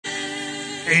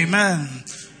Amen.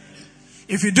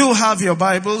 If you do have your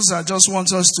Bibles, I just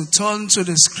want us to turn to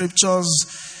the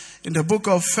scriptures in the book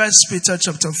of 1 Peter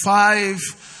chapter 5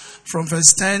 from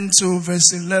verse 10 to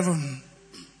verse 11.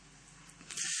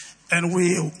 And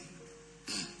we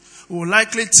will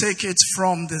likely take it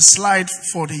from the slide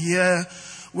for the year,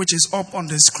 which is up on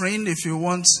the screen. If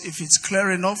it's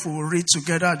clear enough, we will read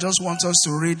together. I just want us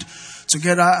to read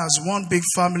together as one big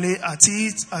family. As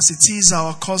it is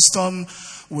our custom,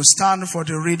 we'll stand for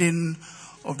the reading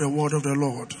of the word of the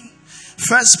Lord.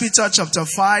 1 Peter chapter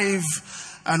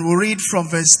 5, and we'll read from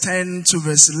verse 10 to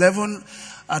verse 11.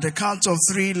 At the count of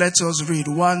 3, let us read.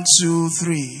 1, 2,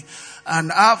 3.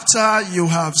 And after you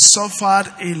have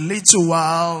suffered a little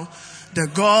while, the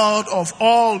God of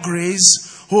all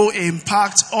grace, who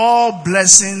imparts all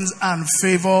blessings and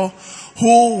favor,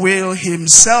 who will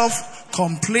himself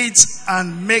complete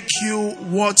and make you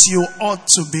what you ought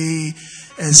to be,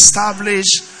 establish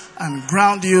and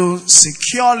ground you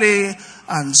securely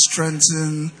and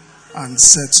strengthen and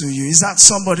settle you. Is that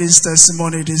somebody's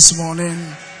testimony this morning?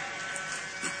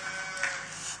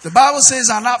 The Bible says,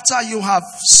 and after you have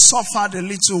suffered a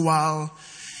little while,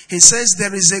 he says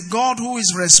there is a God who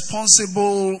is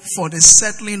responsible for the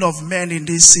settling of men in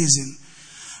this season.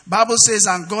 Bible says,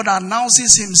 and God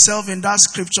announces himself in that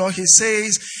scripture. He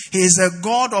says he is a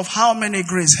God of how many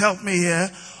grace? Help me here.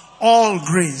 All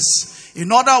grace. In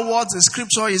other words, the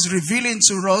scripture is revealing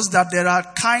to us that there are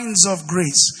kinds of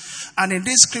grace. And in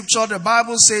this scripture, the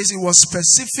Bible says it was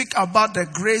specific about the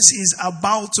grace he's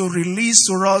about to release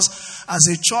to us as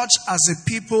a church, as a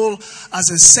people, as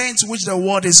a saint, which the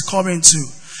word is coming to.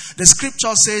 The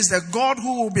scripture says that God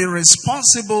who will be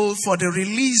responsible for the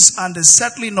release and the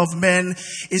settling of men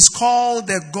is called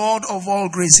the God of all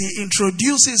grace. He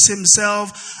introduces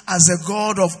himself as the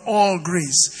God of all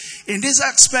grace. In this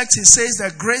aspect, he says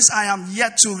the grace I am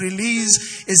yet to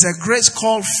release is a grace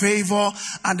called favor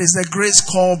and is a grace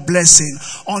called blessing.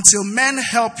 Until men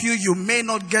help you, you may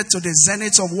not get to the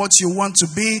zenith of what you want to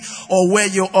be or where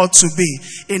you ought to be.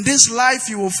 In this life,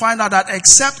 you will find out that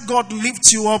except God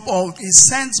lifts you up or he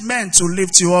sends men to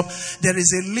lift you up, there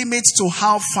is a limit to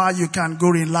how far you can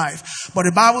go in life. But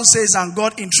the Bible says, and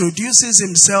God introduces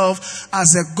himself as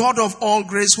the God of all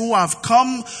grace who have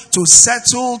come to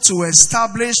settle, to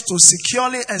establish, to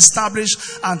securely establish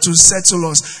and to settle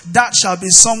us. That shall be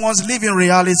someone's living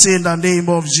reality in the name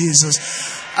of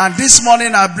Jesus. And this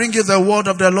morning I bring you the word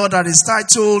of the Lord that is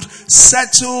titled,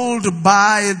 Settled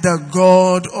by the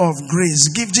God of Grace.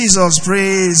 Give Jesus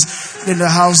praise in the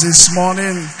house this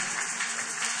morning.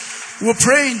 We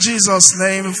pray in Jesus'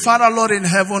 name. Father, Lord in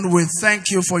heaven, we thank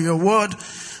you for your word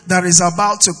that is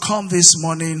about to come this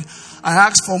morning. I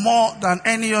ask for more than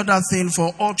any other thing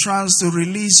for utterance to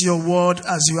release your word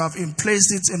as you have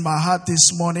placed it in my heart this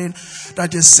morning,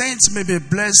 that the saints may be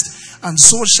blessed, and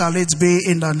so shall it be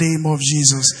in the name of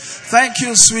Jesus. Thank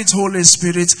you, sweet Holy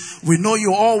Spirit. We know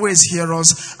you always hear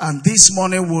us, and this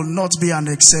morning will not be an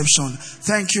exception.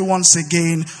 Thank you once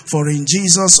again, for in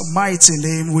Jesus' mighty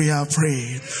name we have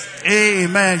prayed.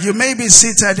 Amen. You may be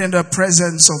seated in the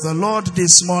presence of the Lord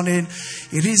this morning.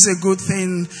 It is a good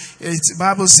thing. The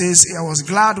Bible says, I was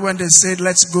glad when they said,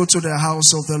 let's go to the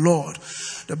house of the Lord.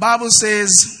 The Bible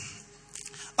says,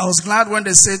 I was glad when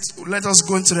they said, let us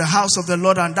go into the house of the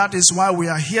Lord. And that is why we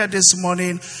are here this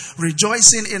morning,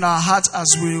 rejoicing in our hearts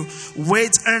as we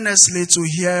wait earnestly to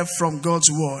hear from God's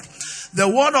word. The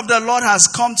word of the Lord has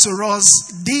come to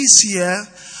us this year,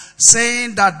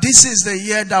 saying that this is the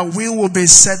year that we will be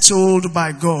settled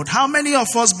by God. How many of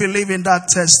us believe in that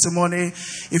testimony?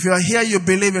 If you are here, you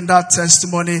believe in that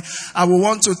testimony. I will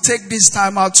want to take this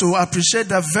time out to appreciate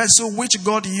the vessel which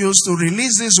God used to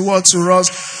release this word to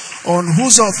us, on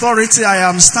whose authority I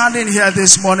am standing here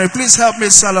this morning. Please help me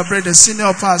celebrate the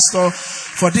senior pastor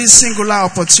for this singular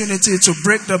opportunity to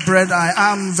break the bread.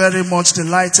 I am very much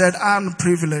delighted and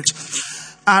privileged.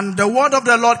 And the word of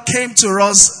the Lord came to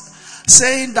us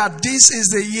saying that this is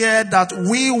the year that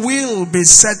we will be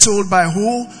settled by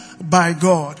who? By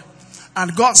God.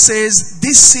 And God says,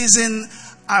 this season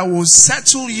I will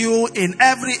settle you in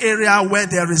every area where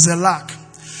there is a lack.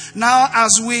 Now,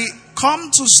 as we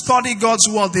come to study God's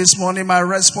word this morning, my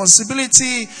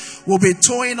responsibility will be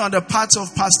towing on the part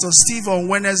of Pastor Steve on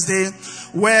Wednesday,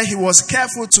 where he was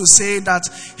careful to say that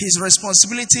his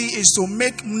responsibility is to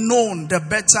make known the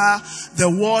better the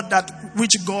word that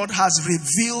which God has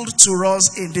revealed to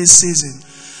us in this season.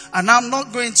 And I'm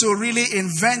not going to really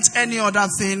invent any other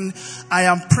thing. I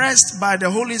am pressed by the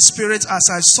Holy Spirit as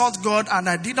I sought God, and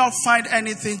I did not find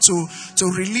anything to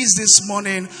release this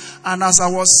morning. And as I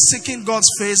was seeking God's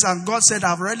face, and God said,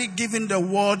 I've already given the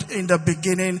word in the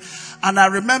beginning. And I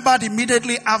remembered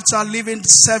immediately after leaving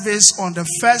service on the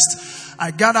 1st,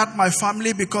 I gathered my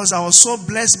family because I was so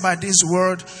blessed by this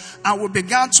word. And we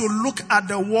began to look at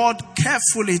the word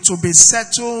carefully to be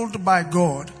settled by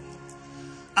God.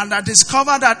 And I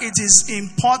discovered that it is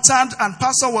important, and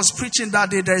Pastor was preaching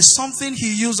that day. There is something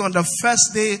he used on the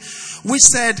first day, which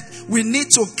said we need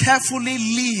to carefully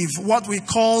leave what we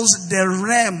call the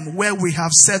realm where we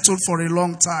have settled for a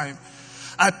long time.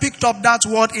 I picked up that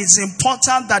word. It's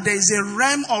important that there is a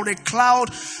realm or a cloud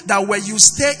that when you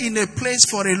stay in a place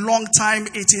for a long time,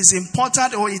 it is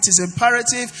important or it is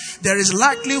imperative. There is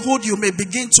likelihood you may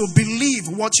begin to believe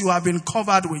what you have been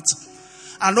covered with.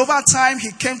 And over time,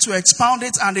 he came to expound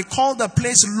it, and he called the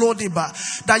place Lodibar.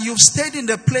 That you've stayed in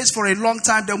the place for a long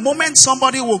time. The moment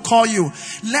somebody will call you,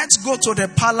 let's go to the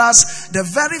palace, the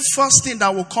very first thing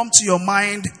that will come to your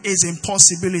mind is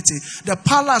impossibility. The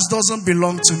palace doesn't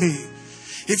belong to me.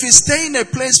 If you stay in a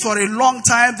place for a long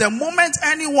time, the moment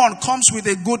anyone comes with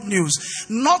a good news,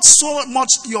 not so much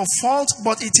your fault,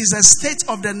 but it is a state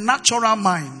of the natural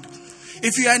mind.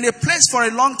 If you are in a place for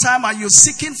a long time and you're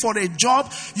seeking for a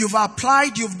job, you've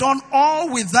applied, you've done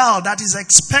all without that is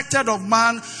expected of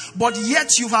man, but yet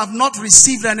you have not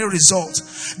received any result.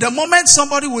 The moment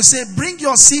somebody will say, bring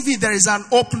your CV, there is an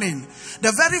opening.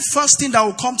 The very first thing that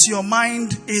will come to your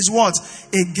mind is what?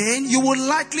 Again, you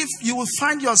will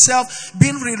find yourself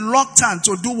being reluctant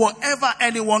to do whatever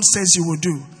anyone says you will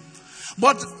do.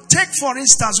 But take for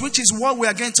instance, which is what we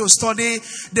are going to study,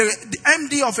 the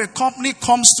MD of a company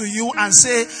comes to you and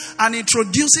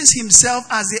introduces himself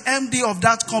as the MD of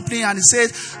that company, and he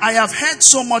says, I have heard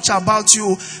so much about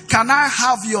you. Can I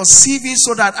have your CV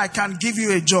so that I can give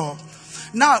you a job?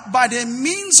 Now, by the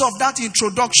means of that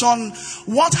introduction,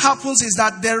 what happens is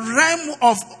that the realm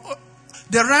of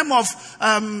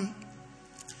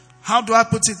how do I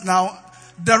put it now?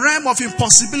 The realm of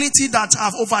impossibility that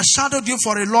have overshadowed you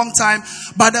for a long time,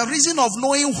 by the reason of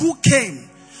knowing who came,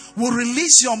 will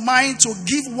release your mind to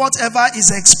give whatever is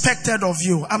expected of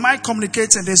you. Am I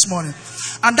communicating this morning?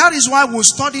 And that is why we'll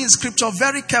study in scripture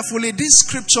very carefully. This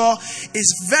scripture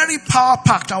is very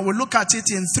power-packed, and we'll look at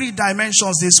it in 3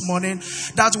 dimensions this morning.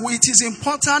 That it is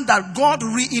important that God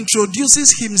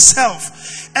reintroduces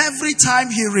himself every time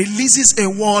he releases a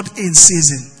word in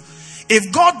season.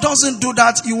 If God doesn't do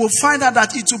that, you will find out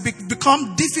that it will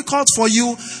become difficult for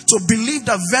you to believe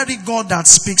the very God that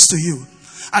speaks to you.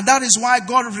 And that is why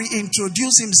God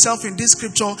reintroduced himself in this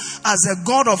scripture as a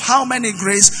God of how many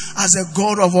grace? As a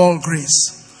God of all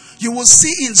grace. You will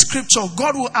see in scripture,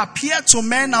 God will appear to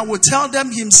men and will tell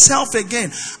them himself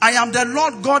again. I am the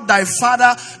Lord God thy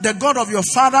father, the God of your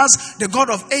fathers, the God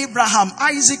of Abraham,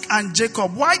 Isaac, and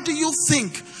Jacob. Why do you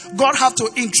think God have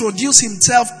to introduce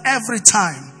himself every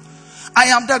time? I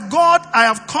am the God, I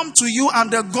have come to you,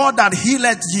 and the God that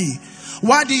healeth ye.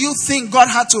 Why do you think God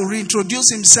had to reintroduce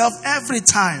himself every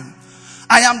time?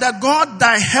 I am the God,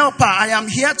 thy helper. I am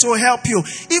here to help you.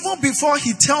 Even before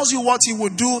he tells you what he will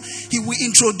do, he will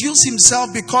introduce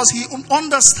himself because he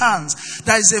understands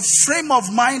there is a frame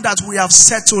of mind that we have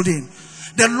settled in.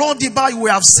 The Lodibar we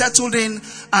have settled in,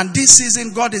 and this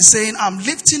season God is saying, I'm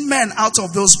lifting men out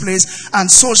of those places, and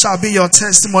so shall be your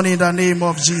testimony in the name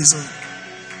of Jesus.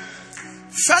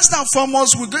 First and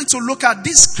foremost, we're going to look at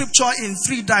this scripture in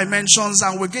 3 dimensions,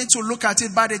 and we're going to look at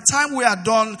it. By the time we are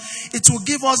done, it will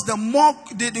give us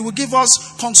it will give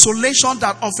us consolation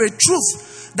that of a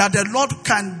truth that the Lord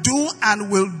can do and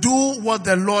will do what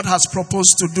the Lord has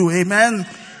proposed to do. Amen.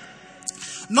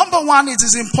 Number one, it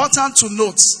is important to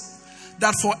note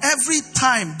that for every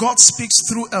time God speaks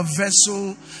through a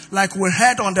vessel, like we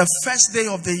heard on the first day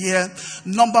of the year,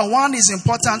 number one is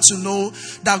important to know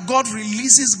that God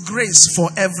releases grace for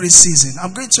every season.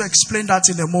 I'm going to explain that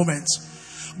in a moment.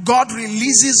 God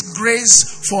releases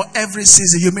grace for every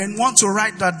season. You may want to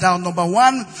write that down. Number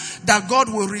one, that God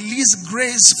will release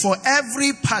grace for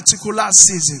every particular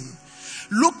season.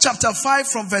 Luke chapter 5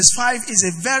 from verse 5 is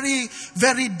a very,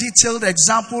 very detailed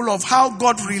example of how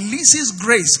God releases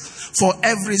grace for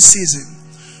every season.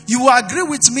 You will agree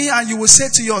with me and you will say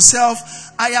to yourself,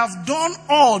 I have done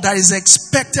all that is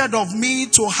expected of me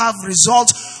to have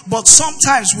results, but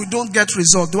sometimes we don't get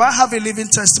results. Do I have a living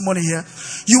testimony here?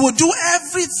 You will do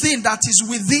everything that is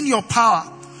within your power.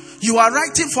 You are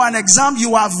writing for an exam,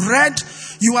 you have read,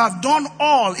 you have done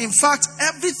all. In fact,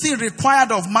 everything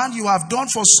required of man you have done.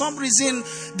 For some reason,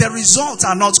 the results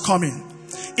are not coming.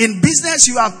 In business,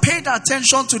 you have paid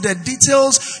attention to the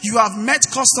details. You have met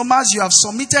customers. You have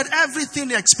submitted everything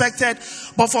expected.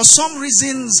 But for some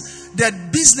reasons, the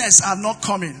business are not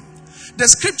coming. The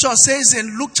scripture says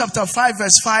in Luke chapter 5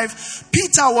 verse 5,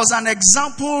 Peter was an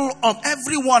example of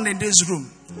everyone in this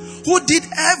room who did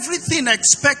everything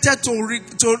expected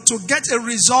to get a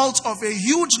result of a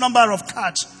huge number of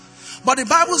catch. But the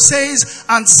Bible says,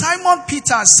 and Simon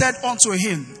Peter said unto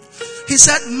him, he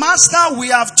said, Master, we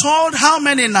have toiled how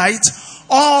many nights?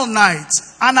 All night.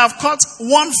 And have caught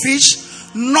one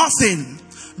fish, nothing.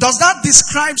 Does that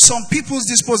describe some people's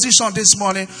disposition this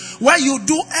morning? Where you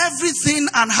do everything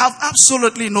and have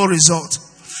absolutely no result.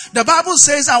 The Bible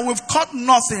says, and we've caught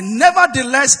nothing.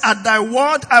 Nevertheless, at thy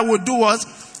word, I will do what?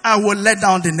 I will let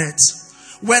down the net.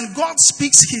 When God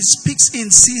speaks, he speaks in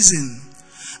season.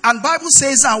 And Bible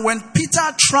says, and when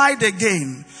Peter tried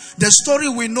again, the story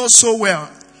we know so well.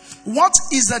 What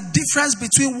is the difference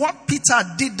between what Peter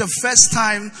did the first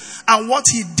time and what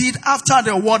he did after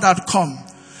the word had come?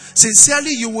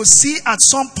 Sincerely, you will see at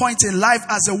some point in life,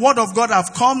 as the word of God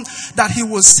have come, that he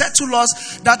will settle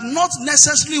us, that not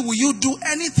necessarily will you do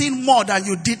anything more than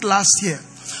you did last year.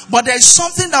 But there is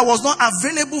something that was not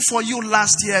available for you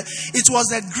last year. It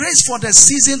was a grace for the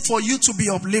season for you to be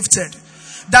uplifted.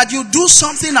 That you do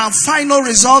something and find no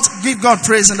result. Give God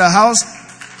praise in the house.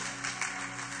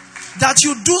 That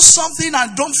you do something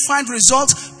and don't find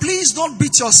results. Please don't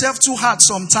beat yourself too hard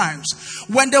sometimes.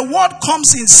 When the word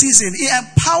comes in season, it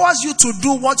empowers you to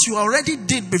do what you already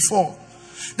did before.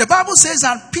 The Bible says,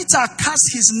 and Peter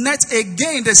cast his net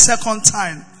again the second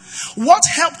time. What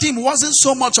helped him wasn't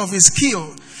so much of his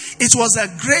skill. It was a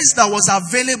grace that was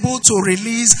available to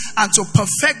release and to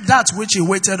perfect that which he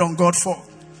waited on God for.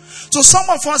 So some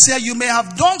of us here, you may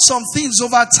have done some things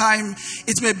over time.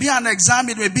 It may be an exam,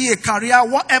 it may be a career,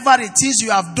 whatever it is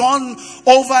you have done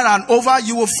over and over,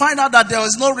 you will find out that there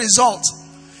was no result.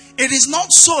 It is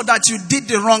not so that you did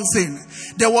the wrong thing.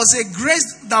 There was a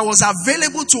grace that was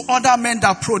available to other men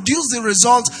that produced the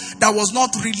result that was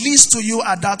not released to you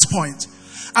at that point.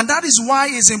 And that is why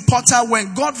it's important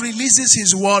when God releases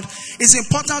his word, it's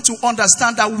important to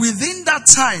understand that within that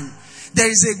time, there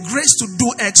is a grace to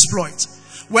do exploit.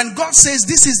 When God says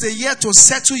this is the year to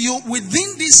settle you,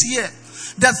 within this year,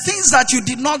 the things that you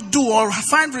did not do or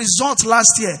find results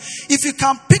last year, if you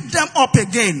can pick them up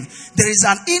again, there is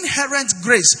an inherent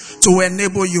grace to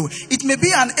enable you. It may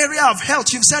be an area of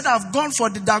health. You've said, I've gone for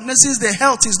the diagnosis, the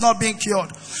health is not being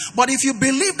cured. But if you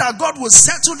believe that God will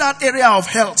settle that area of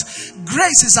health,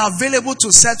 grace is available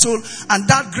to settle, and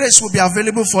that grace will be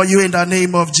available for you in the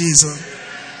name of Jesus.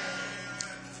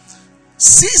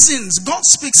 Seasons, God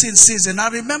speaks in season. I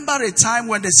remember a time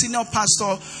when the senior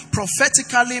pastor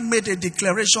prophetically made a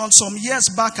declaration some years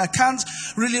back. I can't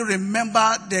really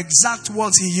remember the exact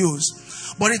words he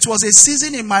used. But it was a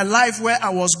season in my life where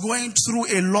I was going through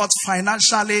a lot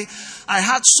financially. I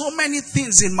had so many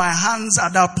things in my hands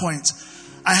at that point.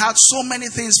 I had so many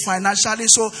things financially,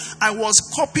 so I was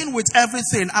coping with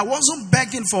everything. I wasn't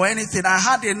begging for anything. I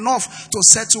had enough to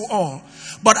settle all.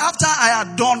 But after I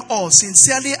had done all,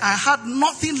 sincerely, I had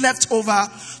nothing left over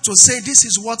to say this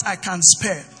is what I can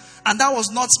spare. And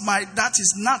that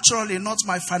is naturally not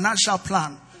my financial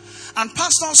plan. And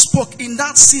pastor spoke in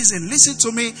that season. Listen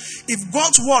to me. If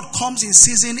God's word comes in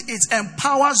season, it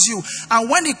empowers you. And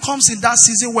when it comes in that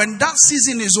season, when that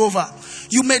season is over,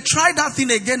 you may try that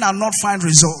thing again and not find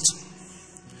results.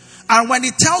 And when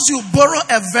he tells you borrow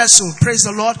a vessel, praise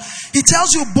the Lord, he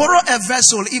tells you borrow a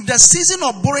vessel. If the season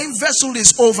of borrowing vessel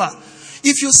is over,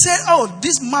 if you say, oh,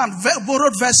 this man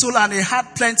borrowed vessel and he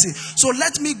had plenty, so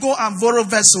let me go and borrow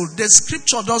vessel, the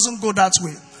scripture doesn't go that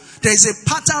way. There is a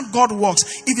pattern God works.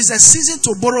 If it's a season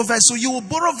to borrow vessel, you will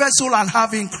borrow vessel and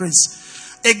have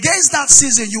increase. Against that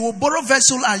season, you will borrow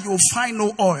vessel and you will find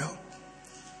no oil.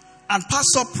 And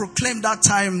pastor proclaimed that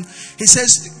time, he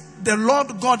says, the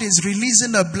Lord God is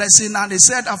releasing a blessing. And he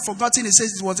said, I've forgotten, he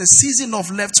says it was a season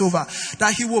of leftover.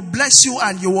 That he will bless you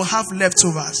and you will have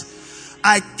leftovers.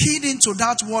 I keyed into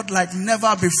that word like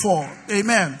never before.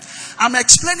 Amen. I'm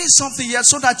explaining something here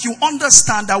so that you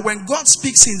understand that when God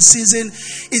speaks in season,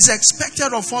 it's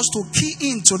expected of us to key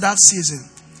into that season.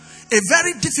 A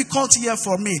very difficult year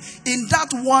for me. In that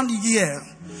 1 year,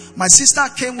 my sister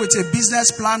came with a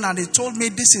business plan and he told me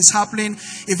this is happening.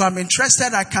 If I'm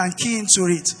interested, I can key into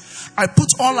it. I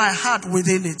put all I had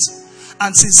within it.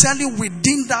 And sincerely,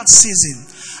 within that season,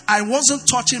 I wasn't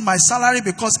touching my salary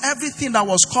because everything that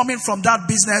was coming from that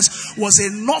business was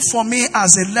enough for me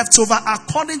as a leftover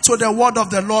according to the word of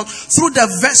the Lord through the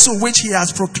vessel which he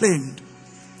has proclaimed.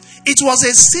 It was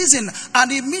a season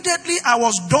and immediately I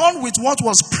was done with what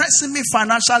was pressing me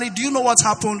financially. Do you know what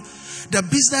happened? The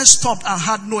business stopped and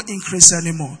had no increase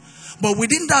anymore. But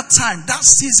within that time, that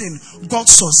season, God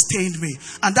sustained me.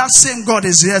 And that same God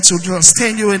is here to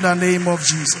sustain you in the name of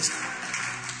Jesus.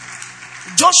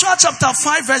 Joshua chapter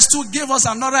 5 verse 2 gave us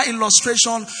another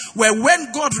illustration where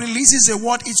when God releases a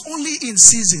word, it's only in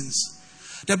seasons.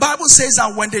 The Bible says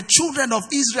that when the children of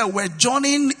Israel were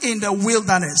journeying in the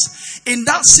wilderness, in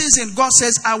that season, God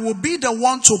says, I will be the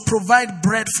one to provide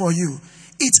bread for you.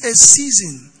 It's a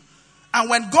season. And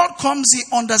when God comes, he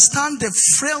understands the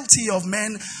frailty of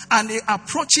men and he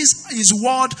approaches his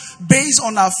word based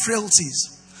on our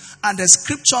frailties. And the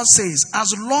scripture says,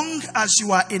 as long as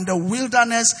you are in the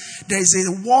wilderness, there is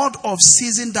a word of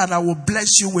season that I will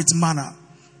bless you with manna.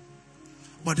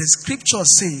 But the scripture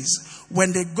says,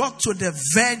 when they got to the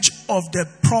verge of the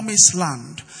promised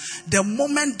land, the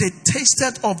moment they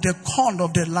tasted of the corn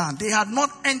of the land, they had not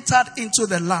entered into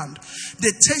the land.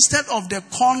 They tasted of the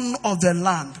corn of the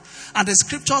land. And the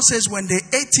scripture says when they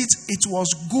ate it, it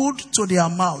was good to their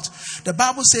mouth. The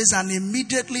Bible says, and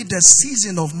immediately the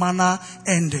season of manna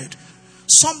ended.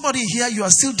 Somebody here, you are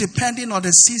still depending on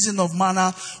the season of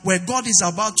manna where God is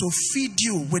about to feed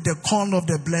you with the corn of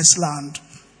the blessed land.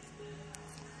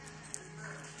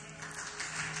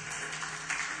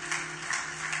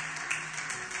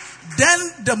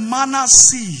 Then the manna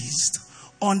ceased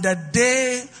on the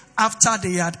day after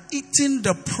they had eaten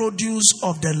the produce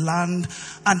of the land,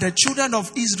 and the children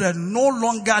of Israel no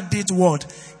longer did what?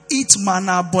 Eat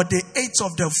manna, but they ate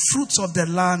of the fruits of the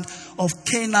land of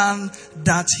Canaan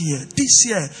that year. This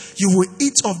year, you will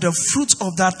eat of the fruit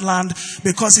of that land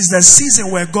because it's the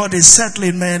season where God is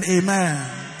settling men. Amen.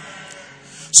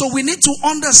 So we need to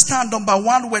understand, number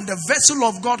one, when the vessel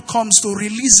of God comes to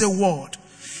release a word,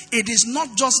 it is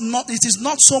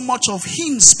not so much of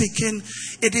him speaking.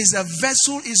 It is a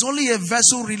vessel, is only a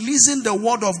vessel releasing the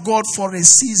word of God for a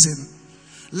season.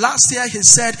 Last year he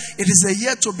said, it is a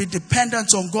year to be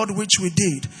dependent on God, which we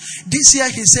did. This year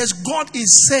he says, God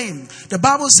is saying, the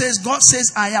Bible says, God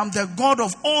says, I am the God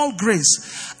of all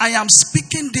grace. I am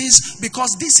speaking this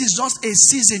because this is just a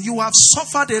season. You have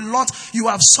suffered a lot. You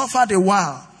have suffered a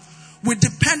while. We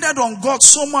depended on God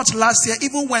so much last year,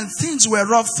 even when things were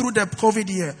rough through the COVID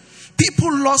year.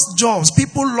 People lost jobs,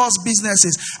 people lost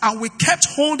businesses, and we kept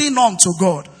holding on to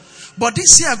God. But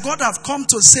this year, God have come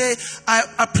to say, I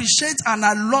appreciate and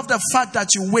I love the fact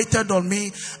that you waited on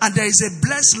me, and there is a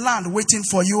blessed land waiting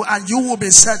for you, and you will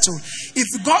be settled.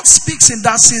 If God speaks in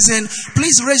that season,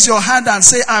 please raise your hand and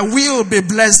say, I will be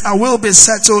blessed, I will be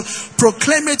settled.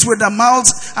 Proclaim it with the mouth,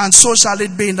 and so shall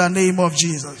it be in the name of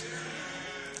Jesus.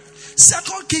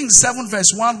 2 Kings 7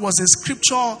 verse 1 was a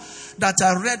scripture that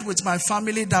I read with my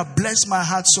family that blessed my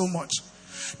heart so much.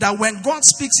 That when God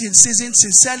speaks in season,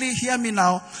 sincerely hear me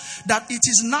now, that it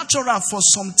is natural for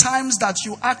some times that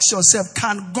you ask yourself,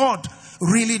 can God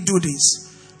really do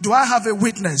this? Do I have a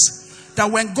witness? That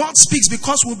when God speaks,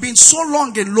 because we've been so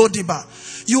long in Lodiba,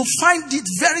 you find it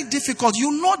very difficult.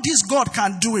 You know this God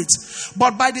can do it.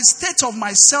 But by the state of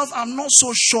myself, I'm not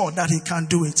so sure that he can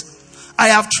do it. I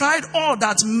have tried all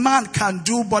that man can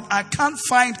do, but I can't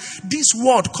find this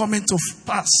word coming to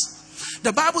pass.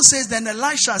 The Bible says, then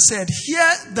Elisha said, hear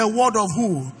the word of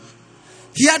who?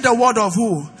 Hear the word of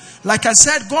who? Like I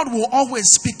said, God will always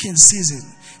speak in season.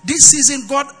 This season,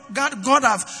 God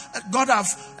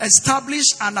have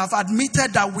established and have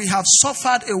admitted that we have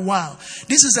suffered a while.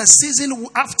 This is a season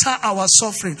after our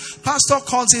suffering. Pastor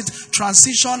calls it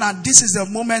transition, and this is the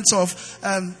moment of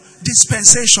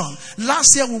dispensation.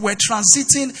 Last year we were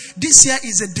transiting. This year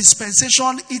is a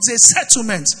dispensation. It's a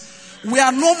settlement. We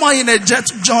are no more in a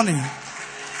jet journey.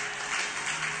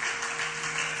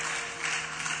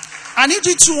 I need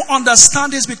you to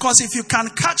understand this, because if you can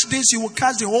catch this, you will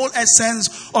catch the whole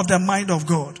essence of the mind of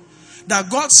God. That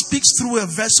God speaks through a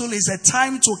vessel is a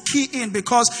time to key in,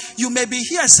 because you may be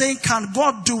here saying, can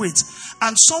God do it?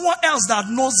 And someone else that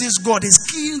knows this God is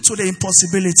keying to the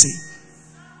impossibility.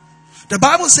 The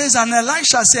Bible says, and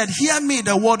Elisha said, hear me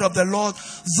the word of the Lord.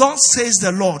 Thus says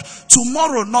the Lord,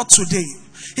 tomorrow, not today.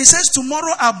 He says,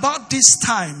 tomorrow about this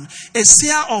time, a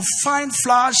seah of fine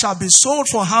flour shall be sold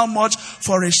for how much?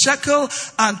 For a shekel.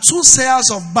 And 2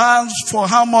 seahs of barley for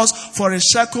how much? For a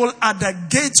shekel, at the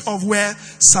gate of where?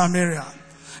 Samaria.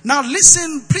 Now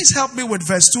listen, please help me with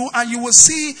verse 2, and you will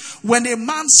see when a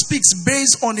man speaks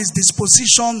based on his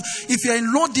disposition, if you're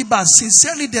in Lodiba,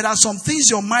 sincerely there are some things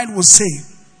your mind will say.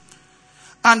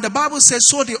 And the Bible says,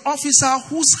 so the officer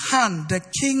whose hand the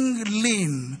king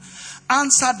leaned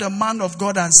answered the man of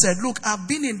God and said, look, I've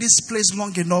been in this place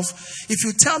long enough. If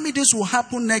you tell me this will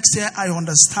happen next year, I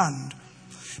understand.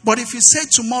 But if you say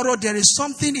tomorrow, there is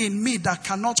something in me that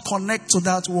cannot connect to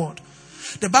that word.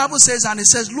 The Bible says, and it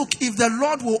says, look, if the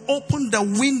Lord will open the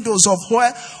windows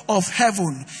of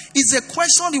heaven. It's a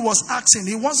question he was asking.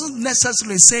 He wasn't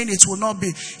necessarily saying it will not be.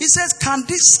 He says, can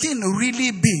this thing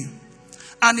really be?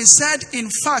 And he said, in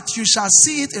fact, you shall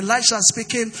see it, Elisha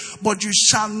speaking, but you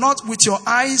shall not with your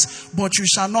eyes, but you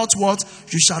shall not what?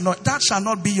 You shall not. That shall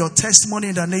not be your testimony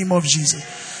in the name of Jesus.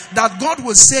 That God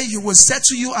will say, you will say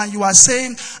to you, and you are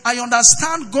saying, I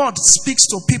understand God speaks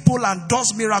to people and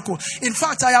does miracle. In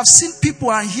fact, I have seen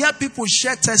people and hear people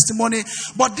share testimony,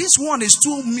 but this one is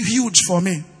too huge for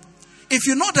me. If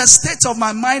you know the state of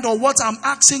my mind or what I'm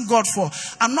asking God for,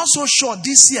 I'm not so sure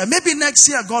this year. Maybe next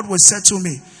year God will say to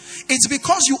me. It's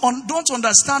because you don't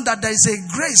understand that there is a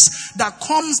grace that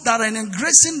comes, that an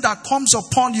engracing that comes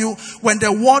upon you when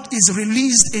the word is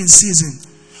released in season.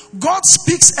 God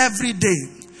speaks every day.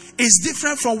 It's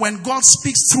different from when God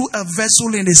speaks through a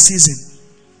vessel in a season.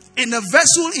 In a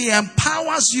vessel, he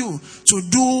empowers you to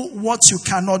do what you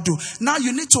cannot do. Now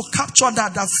you need to capture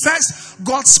that first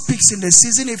God speaks in the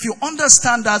season. If you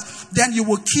understand that, then you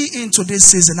will key into this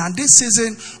season. And this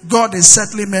season, God is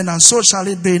settling men, and so shall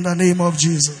it be in the name of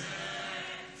Jesus.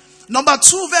 Number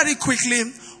 2, very quickly,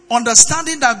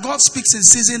 understanding that God speaks in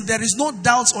season. There is no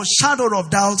doubt or shadow of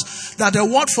doubt that the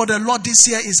word for the Lord this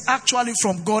year is actually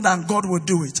from God, and God will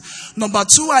do it. Number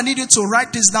 2, I need you to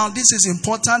write this down. This is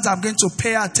important. I'm going to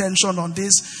pay attention on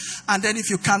this. And then if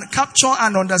you can capture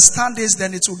and understand this,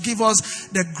 then it will give us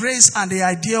the grace and the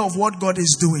idea of what God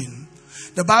is doing.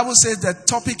 The Bible says the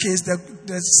topic is the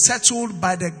settled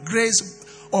by the grace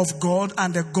of God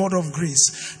and the God of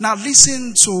grace. Now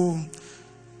listen to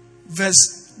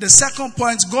the second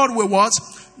point. God will what?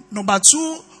 Number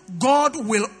 2, God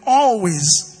will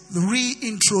always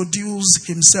reintroduce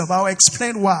himself. I'll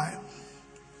explain why.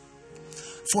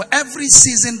 For every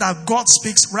season that God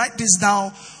speaks, write this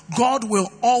down. God will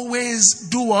always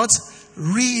do what?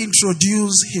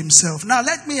 Reintroduce himself. Now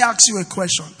let me ask you a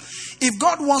question. If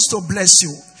God wants to bless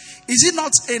you, is it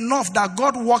not enough that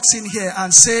God walks in here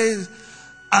and says,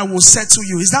 I will settle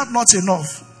you? Is that not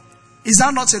enough? Is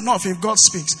that not enough if God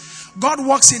speaks? God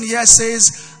walks in here,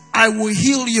 says, I will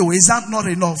heal you. Is that not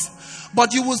enough?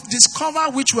 But you will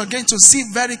discover, which we're going to see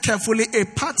very carefully, a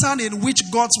pattern in which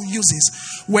God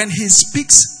uses when he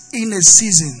speaks in a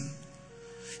season.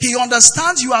 He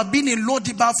understands you have been in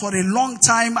Lodibar for a long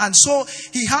time, and so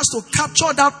he has to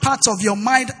capture that part of your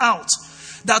mind out,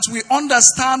 that we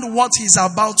understand what he's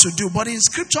about to do. But in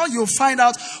scripture, you'll find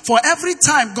out for every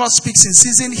time God speaks in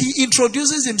season, he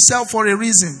introduces himself for a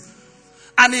reason.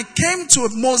 And he came to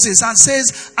Moses and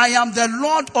says, I am the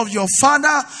Lord of your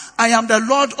father. I am the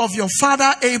Lord of your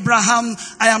father Abraham.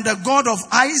 I am the God of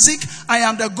Isaac. I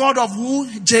am the God of who?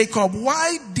 Jacob.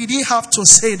 Why did he have to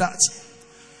say that?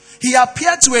 He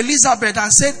appeared to Elizabeth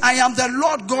and said, I am the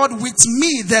Lord God. With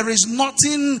me there is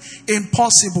nothing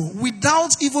impossible.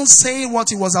 Without even saying what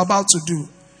he was about to do.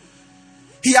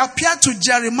 He appeared to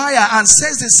Jeremiah and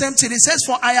says the same thing. He says,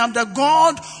 for I am the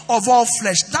God of all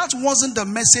flesh. That wasn't the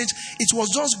message. It was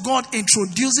just God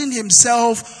introducing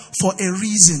himself for a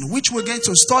reason, which we're going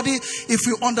to study. If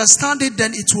we understand it,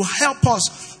 then it will help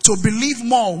us to believe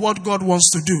more what God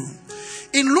wants to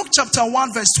do. In Luke chapter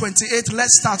 1 verse 28,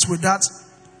 let's start with that.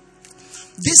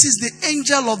 This is the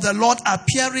angel of the Lord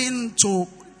appearing to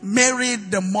Mary,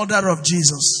 the mother of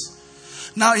Jesus.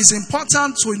 Now, it's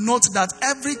important to note that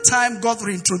every time God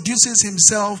reintroduces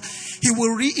himself, he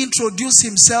will reintroduce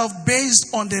himself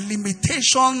based on the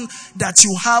limitation that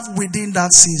you have within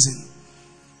that season.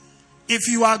 If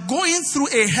you are going through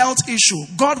a health issue,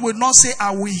 God will not say,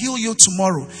 I will heal you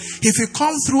tomorrow. If you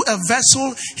come through a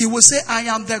vessel, he will say, I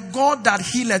am the God that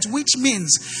healeth, which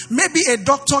means maybe a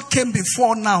doctor came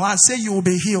before now and say you will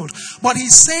be healed. But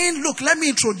he's saying, look, let me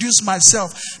introduce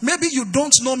myself. Maybe you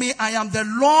don't know me. I am the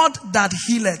Lord that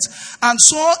healeth, and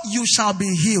so you shall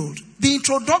be healed. The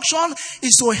introduction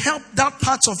is to help that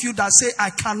part of you that say,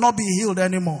 I cannot be healed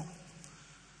anymore.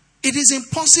 It is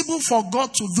impossible for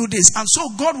God to do this. And so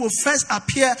God will first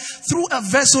appear through a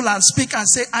vessel and speak and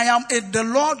say, I am the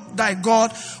Lord thy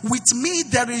God. With me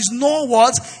there is no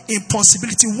what?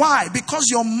 Impossibility. Why?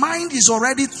 Because your mind is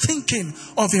already thinking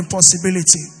of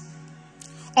impossibility.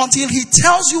 Until he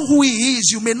tells you who he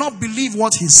is, you may not believe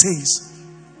what he says.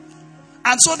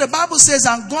 And so the Bible says,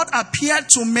 and God appeared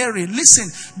to Mary.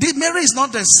 Listen, Mary is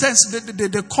not the sense,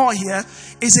 the core here.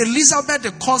 It's Elizabeth,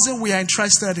 the cousin we are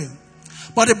interested in.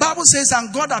 But the Bible says,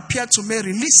 and God appeared to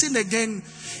Mary. Listen again.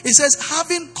 It says,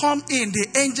 having come in, the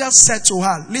angel said to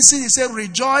her, listen, he said,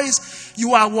 rejoice,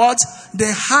 you are what? The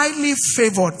highly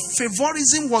favored.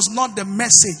 Favorism was not the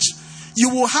message. You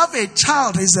will have a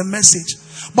child is the message.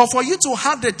 But for you to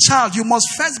have the child, you must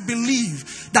first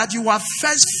believe that you are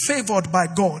first favored by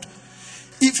God.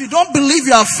 If you don't believe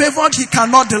you are favored, he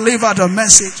cannot deliver the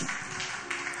message.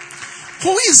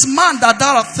 Who is man that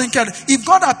thou art thinking? If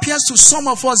God appears to some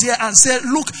of us here and say,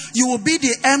 look, you will be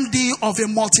the MD of a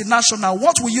multinational,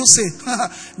 what will you say?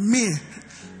 Me.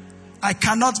 I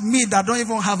cannot, me that don't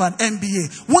even have an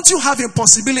MBA. Won't you have a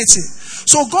possibility?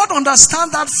 So God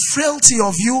understands that frailty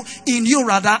of you, in you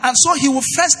rather, and so he will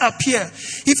first appear.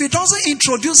 If he doesn't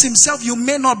introduce himself, you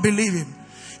may not believe him.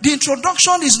 The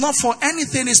introduction is not for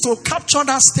anything, it's to capture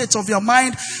that state of your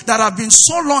mind that have been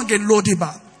so long in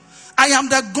Lodibar. I am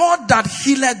the God that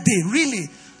healeth thee. Really,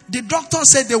 the doctor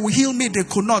said they will heal me, they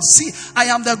could not. See, I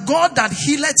am the God that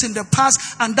healeth in the past,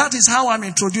 and that is how I'm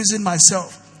introducing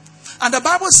myself. And the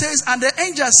Bible says, and the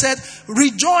angel said,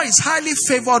 rejoice, highly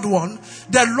favored one.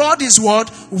 The Lord is what?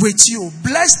 With you.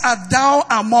 Blessed art thou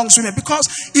amongst women. Because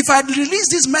if I release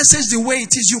this message the way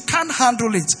it is, you can't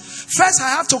handle it. First, I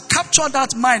have to capture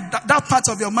that mind, that part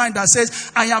of your mind that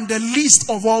says, I am the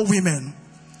least of all women.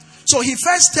 So he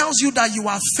first tells you that you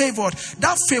are favored.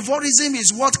 That favorism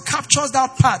is what captures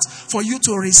that part for you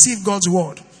to receive God's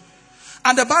word.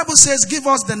 And the Bible says, give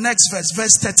us the next verse,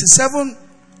 verse 37.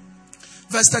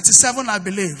 Verse 37, I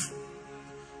believe.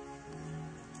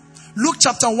 Luke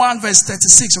chapter 1, verse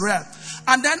 36, read.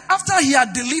 And then after he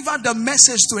had delivered the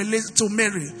message to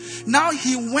Mary, now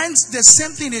he went, the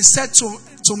same thing he said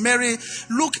to Mary.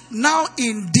 Look, now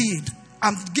indeed,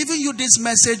 I'm giving you this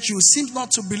message, you seem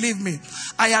not to believe me.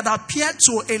 I had appeared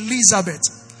to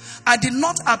Elizabeth. I did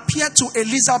not appear to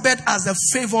Elizabeth as the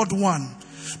favored one.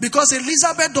 Because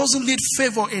Elizabeth doesn't need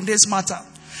favor in this matter.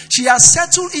 She has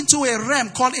settled into a realm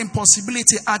called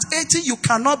impossibility. At 80, you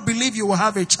cannot believe you will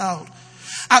have a child.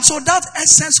 And so that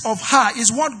essence of her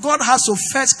is what God has to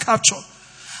first capture.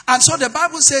 And so the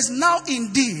Bible says, now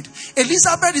indeed,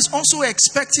 Elizabeth is also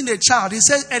expecting a child. He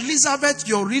says, Elizabeth,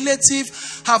 your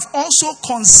relative, have also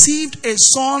conceived a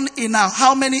son in a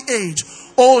how many age?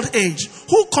 Old age.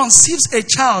 Who conceives a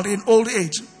child in old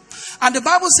age? And the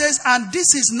Bible says, and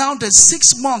this is now the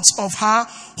 6 months of her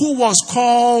who was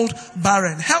called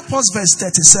barren. Help us, verse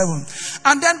 37.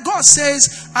 And then God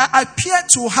says, I appeared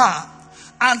to her,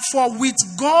 and for with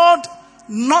God,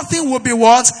 nothing will be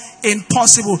what?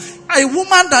 Impossible. A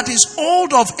woman that is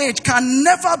old of age can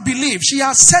never believe. She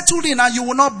has settled in and you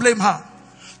will not blame her.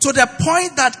 To the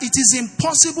point that it is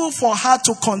impossible for her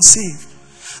to conceive.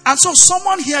 And so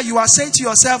someone here, you are saying to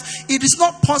yourself, it is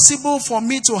not possible for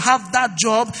me to have that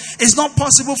job. It's not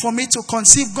possible for me to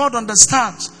conceive. God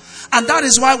understands. And that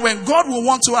is why when God will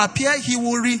want to appear, he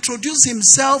will reintroduce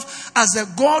himself as a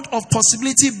God of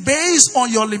possibility based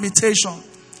on your limitation.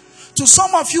 To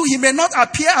some of you, he may not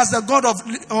appear as the God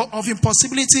of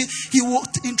impossibility. He will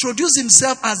introduce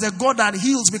himself as the God that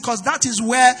heals, because that is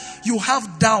where you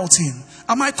have doubt in.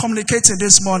 Am I communicating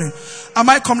this morning? Am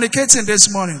I communicating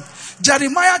this morning?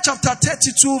 Jeremiah chapter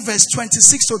 32 verse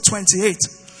 26 to 28.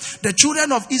 The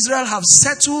children of Israel have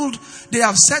settled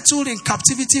in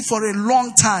captivity for a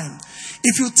long time.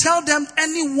 If you tell them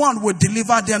anyone will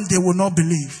deliver them, they will not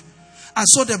believe. And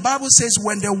so the Bible says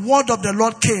when the word of the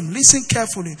Lord came, listen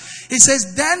carefully. It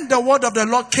says, then the word of the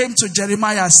Lord came to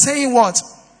Jeremiah saying what?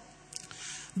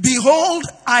 Behold,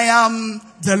 I am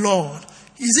the Lord.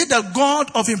 Is it the God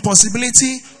of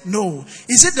impossibility? No.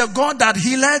 Is it the God that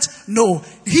healeth? No.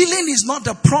 Healing is not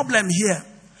the problem here.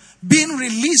 Being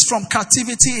released from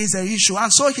captivity is the issue.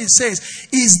 And so he says,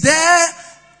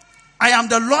 I am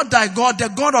the Lord thy God, the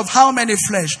God of how many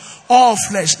flesh? All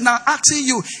flesh. Now asking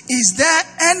you, is there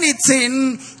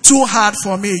anything too hard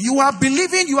for me? You are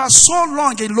believing, you are so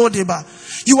long in Lodibar.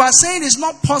 You are saying it's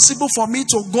not possible for me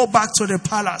to go back to the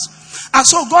palace. And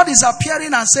so God is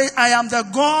appearing and saying, I am the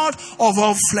God of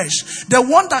all flesh. The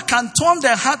one that can turn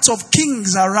the hearts of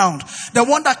kings around. The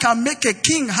one that can make a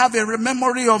king have a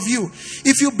memory of you.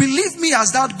 If you believe me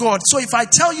as that God, so if I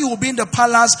tell you will be in the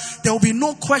palace, there will be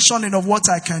no questioning of what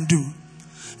I can do.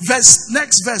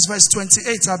 Next verse, verse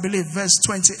 28, I believe, verse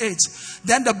 28.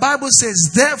 Then the Bible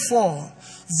says, therefore,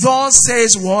 thus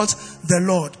says what? The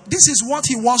Lord. This is what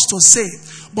he wants to say.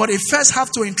 But he first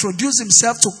have to introduce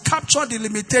himself to capture the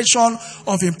limitation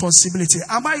of impossibility.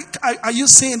 Are you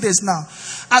seeing this now?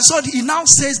 And so he now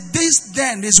says, this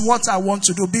then is what I want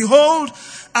to do. Behold,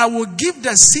 I will give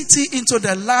the city into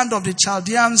the land of the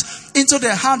Chaldeans, into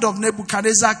the hand of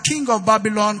Nebuchadnezzar, king of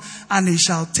Babylon, and he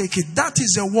shall take it. That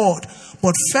is the word.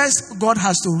 But first, God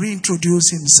has to reintroduce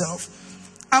himself.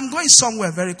 I'm going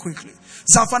somewhere very quickly.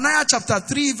 Zephaniah chapter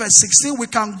 3 verse 16. We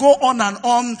can go on and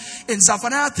on. In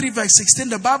Zephaniah 3 verse 16,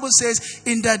 the Bible says,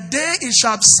 in the day it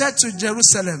shall be said to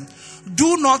Jerusalem,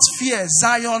 do not fear,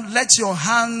 Zion, let your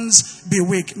hands be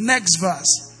weak. Next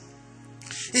verse.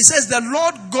 It says, the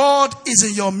Lord God is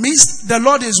in your midst. The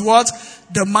Lord is what?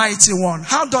 The mighty one.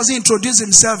 How does he introduce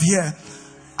himself here?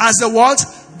 As the what?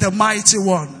 The mighty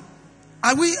one.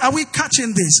 Are we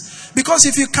catching this? Because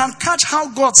if you can catch how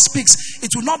God speaks, it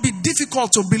will not be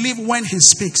difficult to believe when he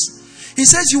speaks. He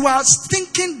says you are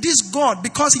thinking this God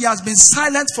because he has been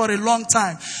silent for a long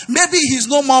time. Maybe he's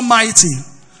no more mighty.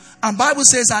 And Bible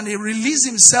says, and he released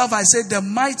himself. I said, the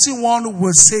mighty one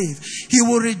will save. He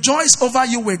will rejoice over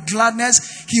you with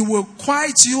gladness. He will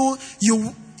quiet you.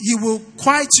 He will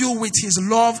quiet you with his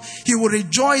love. He will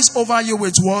rejoice over you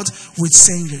with what? With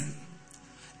singing.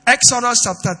 Exodus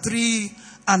chapter 3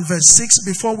 and verse 6,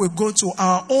 before we go to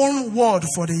our own word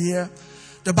for the year.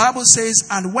 The Bible says,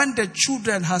 and when the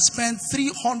children had spent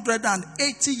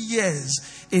 380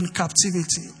 years in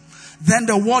captivity, then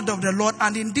the word of the Lord,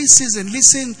 and in this season,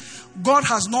 listen, God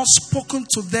has not spoken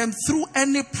to them through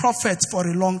any prophet for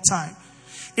a long time.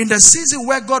 In the season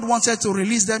where God wanted to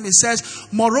release them, he says,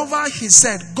 moreover, he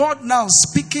said, God now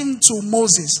speaking to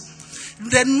Moses.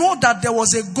 They know that there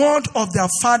was a God of their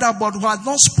father, but who had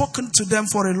not spoken to them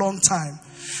for a long time.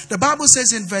 The Bible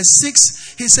says in verse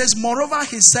 6, he says, moreover,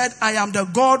 he said, I am the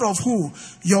God of who?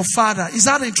 Your father. Is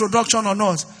that an introduction or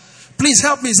not? Please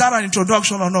help me. Is that an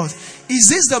introduction or not? Is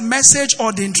this the message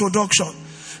or the introduction?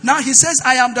 Now he says,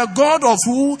 I am the God of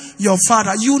who? Your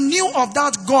father. You knew of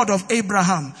that God of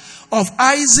Abraham, of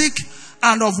Isaac,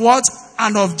 and of what?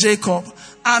 And of Jacob.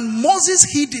 And Moses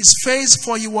hid his face,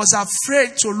 for he was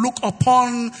afraid to look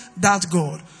upon that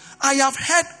God. I have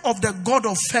heard of the God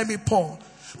of Femi Paul,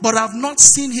 but I have not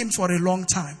seen him for a long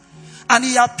time. And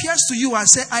he appears to you and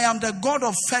says, I am the God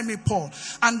of Femi Paul.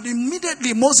 And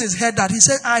immediately Moses heard that. He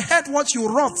said, I heard what you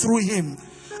wrought through him.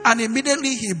 And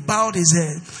immediately he bowed his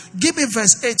head. Give me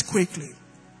verse 8 quickly.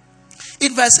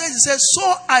 In verse 8 it says,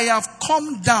 so I have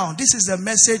come down. This is the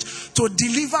message, to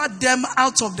deliver them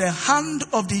out of the hand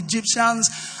of the Egyptians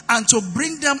and to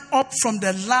bring them up from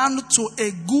the land to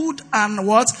a good and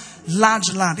what?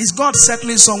 Large land. Is God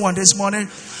settling someone this morning?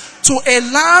 To a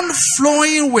land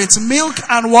flowing with milk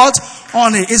and what?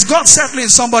 Honey. Is God settling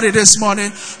somebody this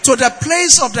morning? To the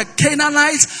place of the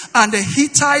Canaanites and the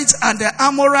Hittites and the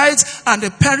Amorites and the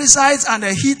Perizzites and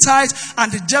the Hittites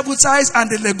and the Jebusites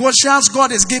and the Legosians.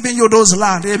 God is giving you those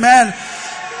land. Amen.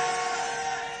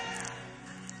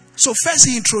 So first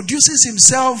he introduces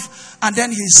himself and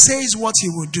then he says what he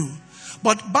will do.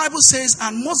 But Bible says,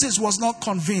 and Moses was not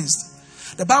convinced.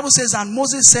 The Bible says, and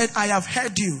Moses said, I have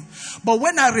heard you. But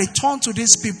when I return to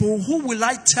these people, who will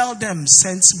I tell them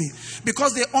sent me?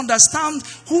 Because they understand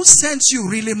who sent you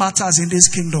really matters in this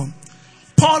kingdom.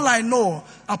 Paul I know,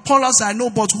 Apollos I know,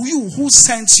 but you, who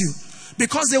sent you?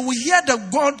 Because they will hear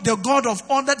the God of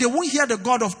other, they won't hear the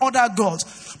God of other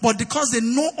gods. But because they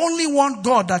know only one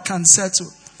God that can settle.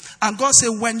 And God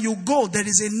said, when you go, there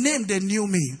is a name they knew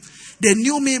me. They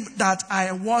knew me that I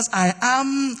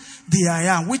am the I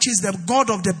am, which is the God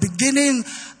of the beginning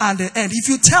and the end. If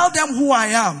you tell them who I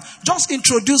am, just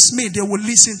introduce me, they will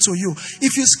listen to you.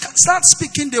 If you start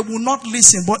speaking, they will not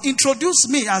listen, but introduce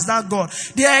me as that God.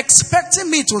 They are expecting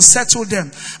me to settle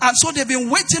them. And so they've been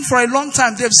waiting for a long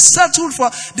time. They've settled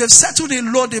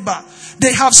in Lodibar.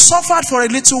 They have suffered for a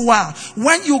little while.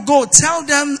 When you go, tell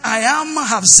them I am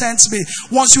have sent me.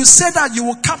 Once you say that, you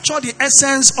will capture the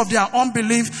essence of their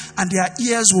unbelief and their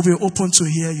ears will be open to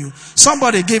hear you.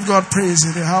 Somebody give God praise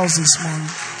in the house this morning.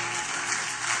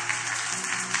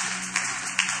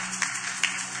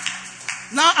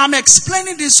 Now I'm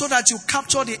explaining this so that you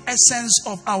capture the essence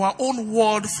of our own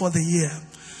word for the year.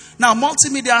 Now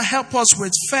multimedia help us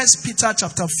with 1 Peter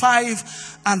chapter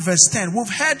 5 and verse 10. We've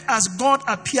heard as God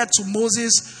appeared to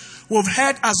Moses. We've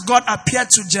heard as God appeared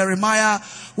to Jeremiah.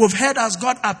 We've heard as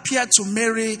God appeared to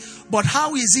Mary. But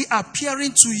how is he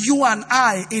appearing to you and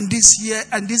I in this year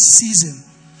and this season?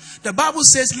 The Bible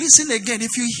says, listen again.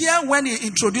 If you hear when he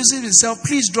introduces himself,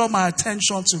 please draw my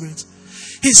attention to it.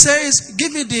 He says,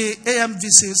 give me the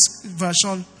AMV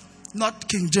version, not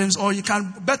King James, or you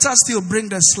can better still bring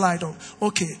the slide up.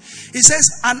 Okay. He says,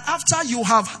 and after you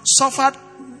have suffered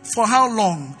for how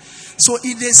long? So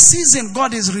in the season,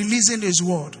 God is releasing his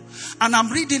word. And I'm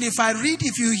reading,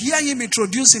 if you hear him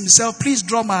introduce himself, please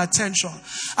draw my attention.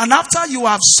 And after you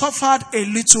have suffered a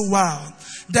little while,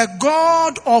 the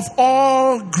God of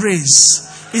all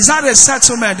grace. Is that a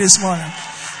settlement this morning?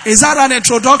 Is that an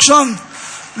introduction?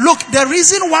 Look, the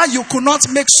reason why you could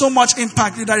not make so much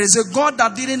impact is there is a God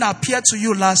that didn't appear to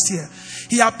you last year.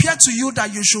 He appeared to you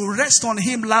that you should rest on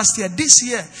him last year. This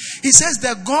year, he says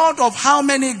the God of how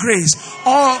many grace?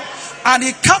 And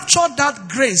he captured that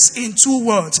grace in 2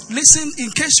 words. Listen, in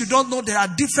case you don't know, there are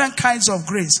different kinds of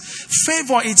grace.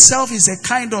 Favor itself is a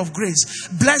kind of grace.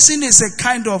 Blessing is a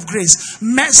kind of grace.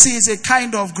 Mercy is a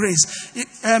kind of grace.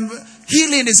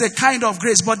 Healing is a kind of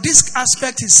grace. But this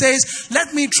aspect, he says,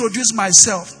 let me introduce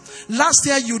myself. Last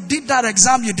year you did that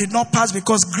exam, you did not pass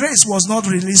because grace was not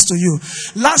released to you.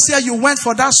 Last year you went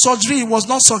for that surgery, it was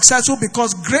not successful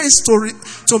because grace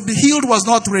to be healed was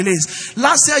not released.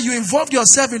 Last year you involved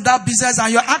yourself in that business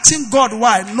and you're asking God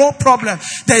why. No problem.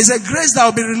 There is a grace that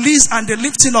will be released and the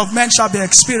lifting of men shall be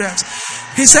experienced.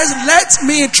 He says, let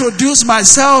me introduce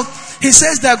myself. He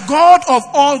says the God of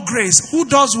all grace, who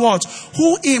does what?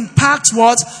 Who impacts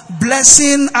what?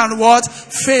 Blessing and what?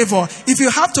 Favor. If you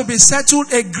have to be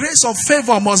settled, a grace of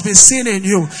favor must be seen in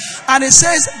you. And it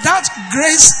says that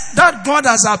grace, that God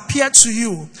has appeared to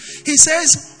you. He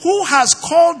says, who has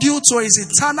called you to his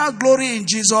eternal glory in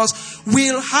Jesus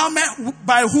will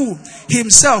by who?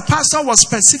 Himself. Pastor was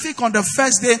specific on the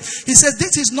first day. He says,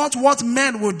 this is not what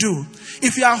men will do.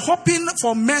 If you are hoping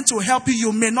for men to help you,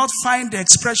 you may not find the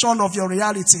expression of your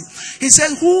reality. He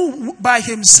said, who by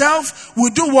himself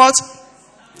will do what?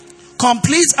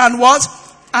 Complete and what?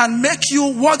 And make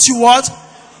you what you want.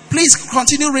 Please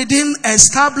continue reading.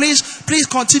 Establish. Please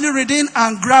continue reading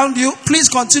and ground you. Please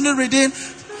continue reading.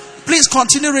 Please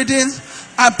continue reading.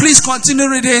 And please continue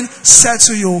reading.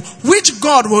 Settle you. Which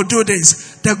God will do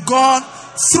this? The God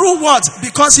through what?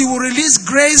 Because he will release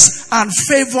grace and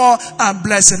favor and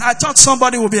blessing. I thought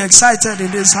somebody would be excited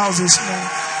in this house this morning.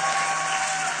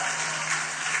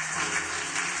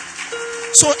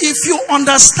 So if you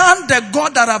understand the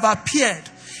God that have appeared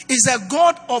is a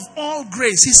God of all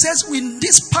grace. He says in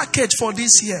this package for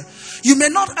this year, you may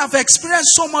not have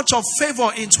experienced so much of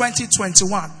favor in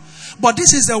 2021. But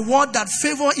this is a word that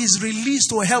favor is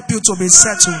released to help you to be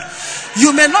settled.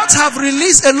 You may not have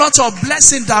released a lot of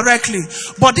blessing directly.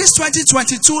 But this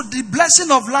 2022, the blessing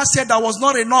of last year that was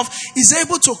not enough is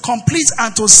able to complete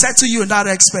and to settle you in that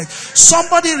aspect.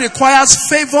 Somebody requires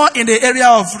favor in the area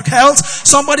of health.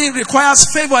 Somebody requires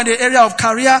favor in the area of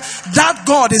career. That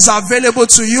God is available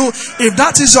to you. If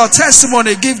that is your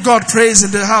testimony, give God praise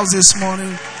in the house this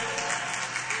morning.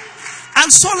 And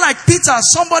so like Peter,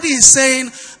 somebody is saying,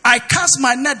 I cast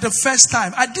my net the first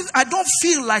time. I don't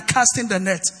feel like casting the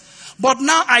net. But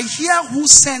now I hear who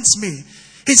sends me.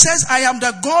 He says, I am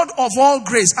the God of all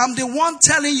grace. I'm the one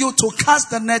telling you to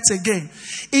cast the net again.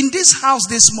 In this house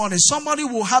this morning, somebody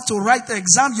will have to write the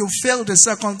exam you failed the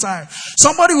second time.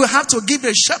 Somebody will have to give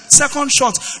a second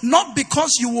shot. Not because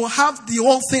you will have the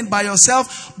whole thing by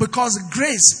yourself, because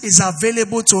grace is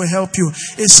available to help you.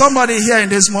 Is somebody here in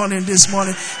this morning?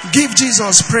 Give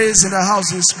Jesus praise in the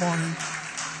house this morning.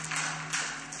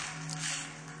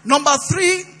 Number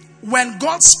 3, when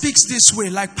God speaks this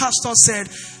way, like Pastor said,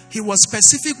 he was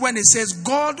specific when he says,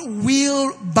 God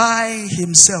will by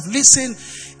himself. Listen,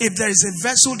 if there is a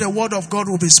vessel, the word of God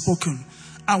will be spoken.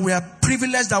 And we are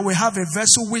privileged that we have a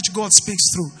vessel which God speaks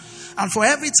through. And for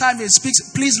every time he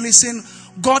speaks, please listen,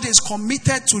 God is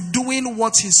committed to doing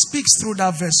what he speaks through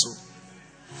that vessel.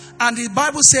 And the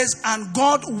Bible says, and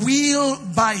God will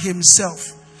by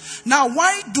himself. Now,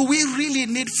 why do we really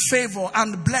need favor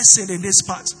and blessing in this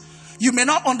part? You may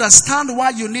not understand why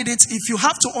you need it. If you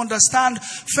have to understand,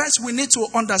 first we need to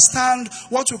understand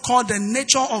what we call the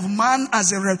nature of man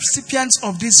as a recipient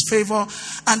of this favor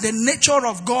and the nature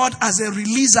of God as a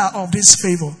releaser of this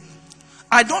favor.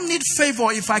 I don't need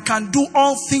favor if I can do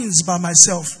all things by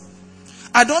myself.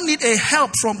 I don't need a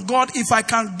help from God if I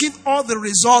can give all the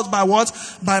results by what?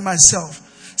 By myself.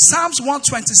 Psalms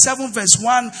 127 verse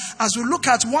 1, as we look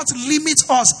at what limits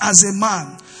us as a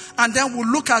man, and then we'll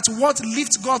look at what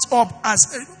lifts God up as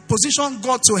position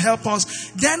God to help us,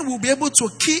 then we'll be able to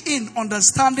key in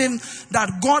understanding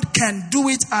that God can do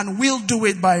it and will do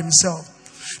it by himself.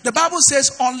 The Bible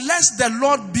says, unless the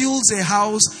Lord builds a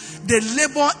house, they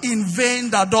labor in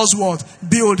vain that does what?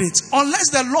 Build it.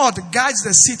 Unless the Lord guides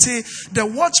the city, the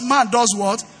watchman does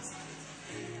what?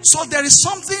 So there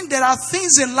are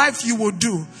things in life you will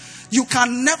do. You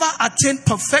can never attain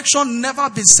perfection, never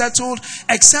be settled,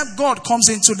 except God comes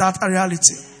into that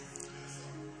reality.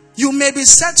 You may be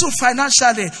settled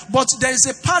financially, but there is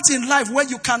a part in life where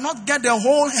you cannot get the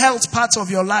whole health part of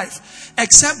your life,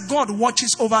 except God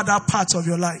watches over that part of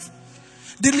your life.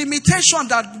 The limitation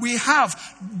that we have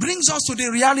brings us to the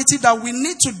reality that we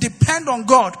need to depend on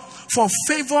God for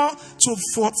favor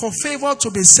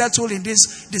to be settled in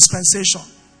this dispensation.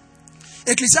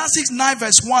 Ecclesiastes 9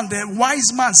 verse 1, the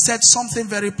wise man said something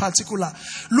very particular.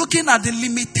 Looking at the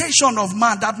limitation of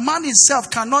man, that man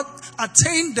himself cannot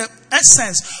attain the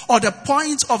essence or the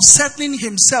point of settling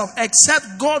himself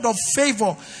except God of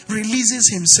favor releases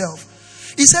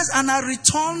himself. He says, and I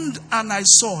returned and I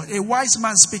saw a wise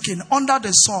man speaking under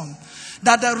the sun,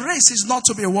 that the race is not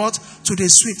to be what? To the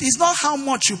swift. It's not how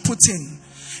much you put in.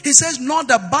 He says, not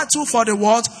the battle for the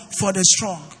what? For the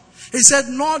strong. He said,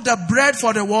 nor the bread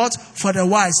for the what? For the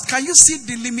wise. Can you see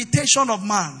the limitation of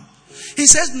man? He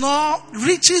says, nor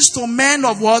riches to men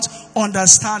of what?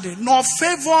 Understanding. Nor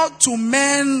favor to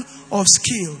men of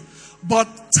skill. But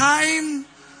time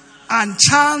and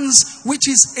chance, which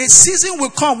is a season will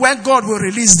come when God will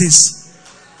release this.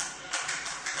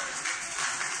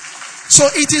 So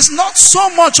it is not so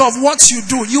much of what you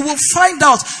do. You will find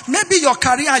out, maybe your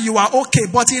career you are okay,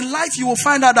 but in life you will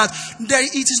find out that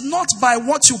it is not by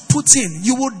what you put in.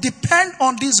 You will depend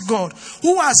on this God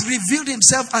who has revealed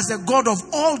himself as the God of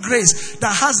all grace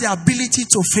that has the ability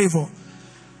to favor.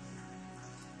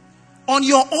 On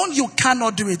your own, you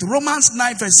cannot do it. Romans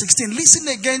 9 verse 16. Listen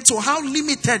again to how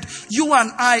limited you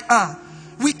and I are.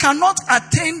 We cannot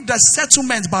attain the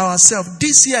settlement by ourselves.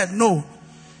 This year, no.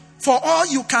 For all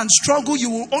you can struggle,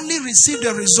 you will only receive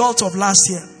the result of last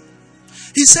year.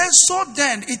 He says, so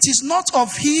then, it is not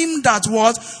of him that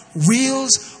what?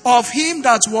 Wills, of him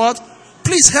that what?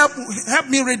 Please help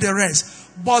me read the rest.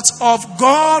 But of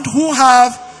God who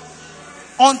have,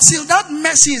 until that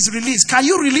mercy is released. Can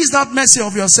you release that mercy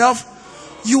of yourself?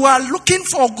 You are looking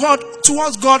for God,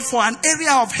 towards God for an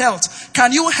area of health.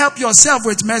 Can you help yourself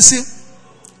with mercy?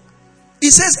 He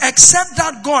says, except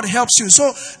that God helps you.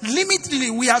 So,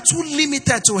 limitedly, we are too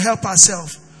limited to help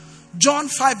ourselves. John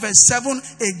 5 verse 7,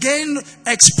 again,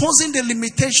 exposing the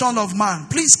limitation of man.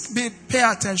 Please pay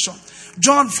attention.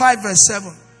 John 5 verse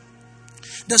 7.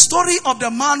 The story of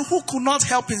the man who could not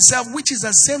help himself, which is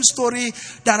the same story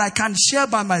that I can share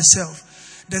by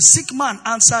myself. The sick man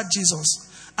answered Jesus,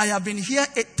 I have been here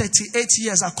 38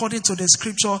 years according to the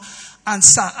scripture. And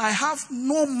sir, I have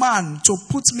no man to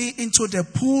put me into the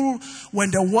pool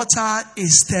when the water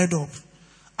is stirred up.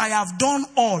 I have done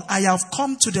all. I have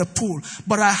come to the pool,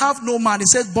 but I have no man. He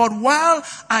said, but while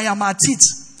I am at it,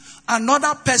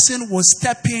 another person was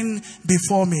stepping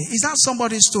before me. Is that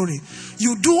somebody's story?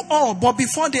 You do all, but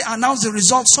before they announce the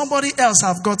result, somebody else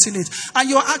have gotten it. And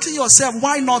you're asking yourself,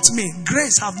 why not me?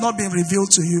 Grace have not been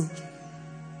revealed to you.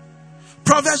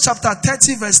 Proverbs chapter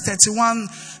 30 verse 31.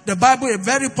 The Bible, a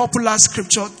very popular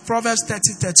scripture, Proverbs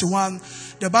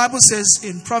 30:31. The Bible says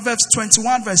in Proverbs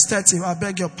 21 verse 30, I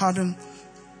beg your pardon.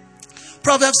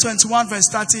 Proverbs 21 verse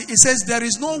 30, it says, there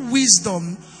is no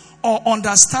wisdom or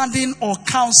understanding or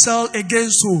counsel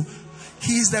against who?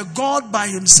 He is the God by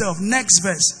himself. Next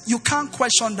verse. You can't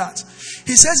question that.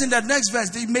 He says in the next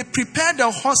verse, they may prepare the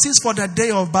horses for the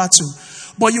day of battle,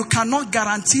 but you cannot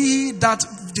guarantee that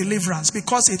deliverance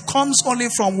because it comes only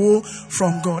from who?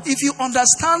 From God. If you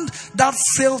understand that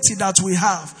frailty that we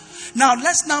have. Now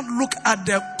let's now look at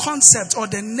the concept or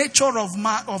the nature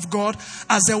of God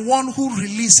as the one who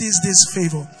releases this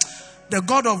favor. The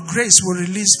God of grace will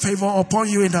release favor upon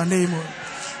you in the name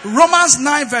of Romans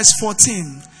 9 verse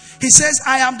 14. He says,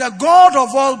 I am the God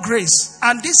of all grace,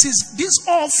 and this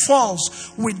all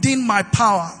falls within my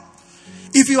power.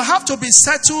 If you have to be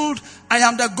settled, I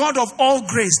am the God of all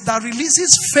grace that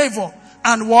releases favor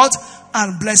and what?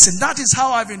 And blessing. That is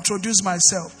how I've introduced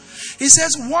myself. He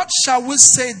says, what shall we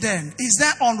say then? Is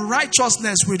there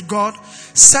unrighteousness with God?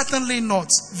 Certainly not.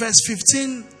 Verse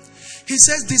 15, he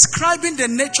says, describing the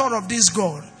nature of this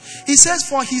God. He says,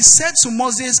 for he said to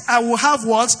Moses, I will have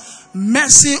what?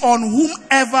 Mercy on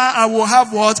whomever I will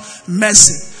have what?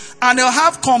 Mercy. And I'll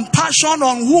have compassion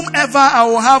on whomever I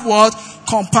will have what?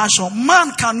 Compassion.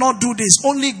 Man cannot do this.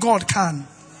 Only God can.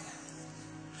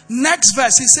 Next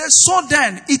verse, he says, so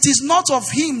then, it is not of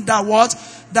him that what?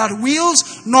 That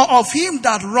wills, nor of him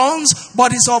that runs,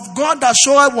 but is of God that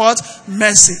showeth what?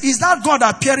 Mercy. Is that God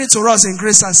appearing to us in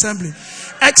Grace Assembly?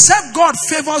 Except God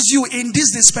favors you in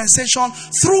this dispensation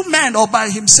through men or by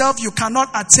himself, you cannot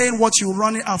attain what you're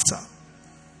running after.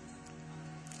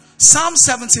 Psalm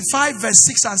 75 verse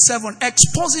 6 and 7,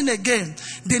 exposing again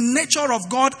the nature of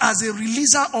God as a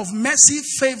releaser of mercy,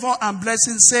 favor, and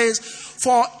blessing, says,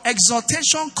 for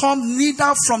exaltation come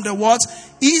neither from the what?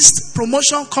 East.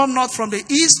 Promotion come not from the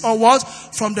east or what?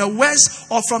 From the west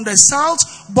or from the south.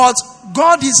 But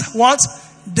God is what?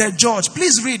 The judge.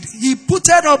 Please read. He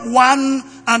putted up one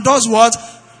and does what?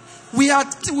 We went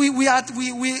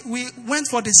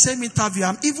for the same interview.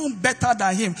 I'm even better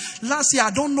than him. Last year, I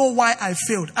don't know why I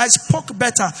failed. I spoke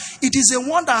better. It is a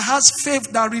one that has favor,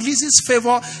 that releases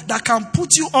favor, that can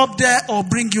put you up there or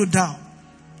bring you down.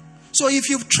 So if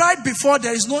you've tried before,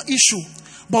 there is no issue.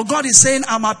 But God is saying,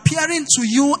 I'm appearing to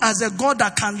you as a God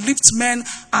that can lift men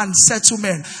and settle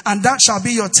men. And that shall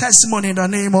be your testimony in the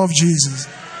name of Jesus.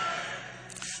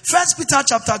 1 Peter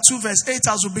chapter 2 verse 8,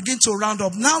 as we begin to round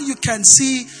up. Now you can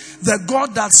see the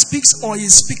God that speaks or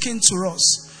is speaking to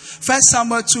us. 1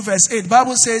 Samuel 2 verse 8,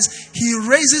 Bible says, he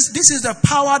raises, this is the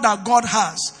power that God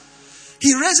has.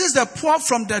 He raises the poor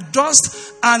from the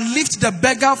dust and lifts the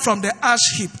beggar from the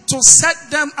ash heap to set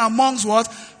them amongst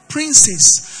what?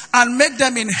 Princes, and make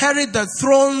them inherit the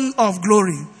throne of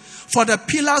glory. For the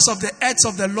pillars of the earth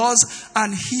of the Lord,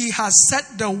 and he has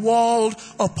set the world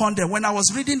upon them. When I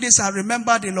was reading this, I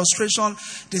remember the illustration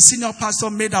the senior pastor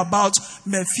made about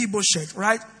Mephibosheth,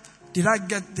 right? Did I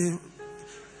get the...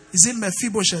 Is it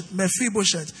Mephibosheth?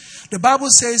 Mephibosheth. The Bible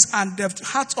says, and the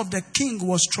heart of the king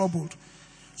was troubled.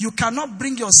 You cannot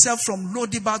bring yourself from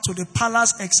Lodibar to the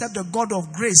palace except the God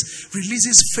of grace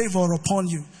releases favor upon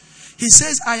you. He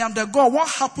says, I am the God. What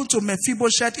happened to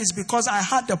Mephibosheth is because I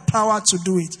had the power to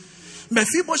do it.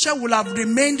 Mephibosheth will have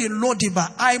remained in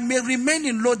Lodibar. I may remain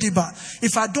in Lodibar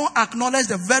if I don't acknowledge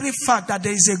the very fact that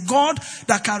there is a God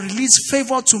that can release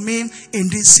favor to me in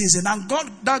this season. And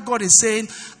that God is saying,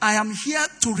 I am here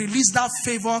to release that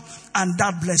favor and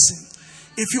that blessing.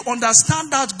 If you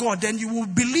understand that God, then you will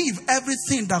believe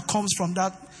everything that comes from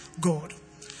that God.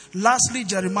 Lastly,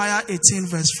 Jeremiah 18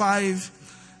 verse 5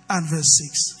 and verse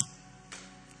 6.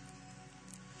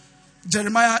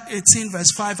 Jeremiah 18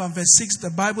 verse 5 and verse 6,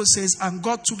 the Bible says, and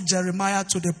God took Jeremiah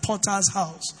to the potter's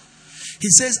house. He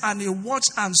says, and he watched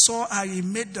and saw how he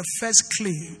made the first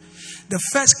clay. The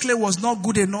first clay was not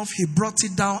good enough. He brought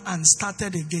it down and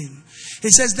started again.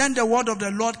 He says, then the word of the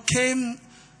Lord came,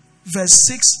 verse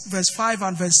 6, verse 5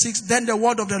 and verse 6. Then the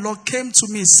word of the Lord came to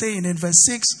me saying in verse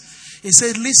 6, he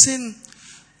said, listen,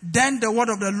 then the word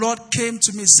of the Lord came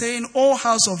to me saying, O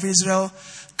house of Israel,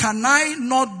 can I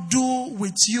not do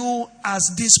with you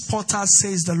as this potter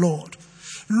says the Lord?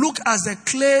 Look, as the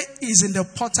clay is in the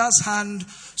potter's hand,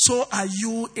 so are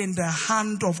you in the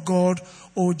hand of God,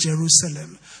 O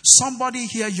Jerusalem. Somebody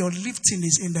here, your lifting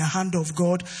is in the hand of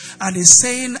God, and is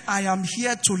saying, I am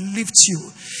here to lift you.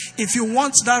 If you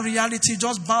want that reality,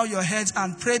 just bow your heads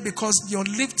and pray, because your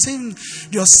lifting,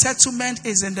 your settlement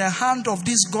is in the hand of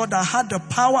this God that had the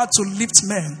power to lift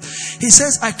men. He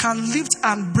says, I can lift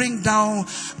and bring down,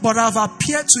 but I've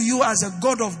appeared to you as a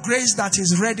God of grace that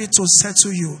is ready to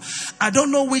settle you. I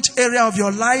don't know which area of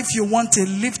your life you want a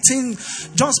lifting.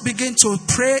 Just begin to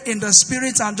pray in the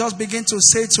spirit and just begin to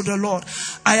say to the Lord,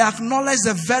 I acknowledge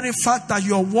the very fact that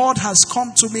your word has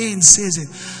come to me in season.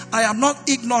 I am not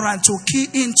ignorant to key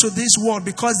into this word,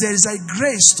 because there is a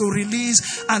grace to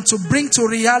release and to bring to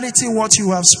reality what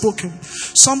you have spoken.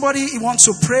 Somebody wants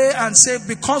to pray and say,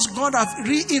 because God has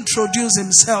reintroduced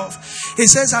himself, he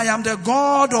says, I am the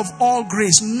God of all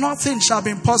grace. Nothing shall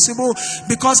be impossible,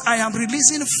 because I am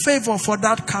releasing favor for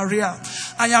that career.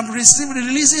 I am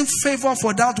releasing favor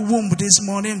for that womb this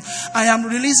morning. I am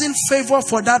releasing favor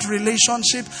for that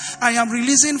relationship. I am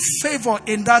releasing favor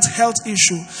in that health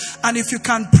issue. And if you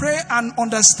can pray and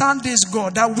understand this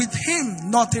God, that with him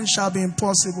nothing shall be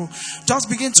impossible, just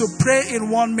begin to pray in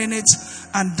 1 minute,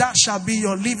 and that shall be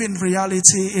your living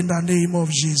reality in the name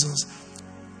of Jesus.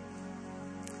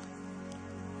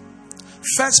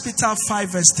 1 Peter 5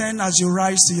 verse 10, as you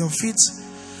rise to your feet.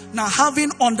 Now,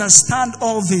 having understand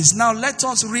all this, now let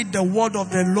us read the word of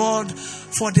the Lord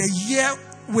for the year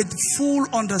with full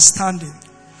understanding.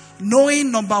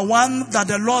 Knowing, number one, that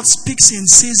the Lord speaks in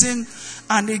season,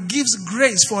 and he gives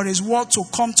grace for his word to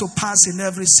come to pass in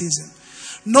every season.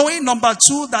 Knowing, number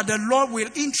two, that the Lord will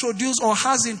introduce or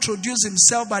has introduced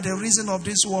himself by the reason of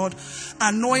this word,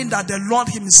 and knowing that the Lord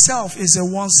himself is the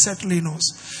one settling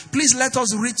us. Please let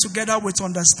us read together with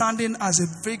understanding as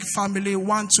a big family.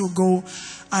 1, 2, go.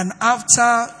 And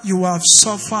after you have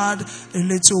suffered a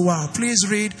little while, please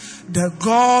read, the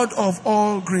God of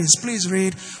all grace, please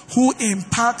read, who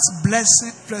imparts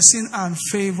blessing and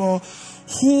favor,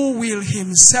 who will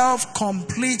himself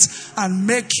complete and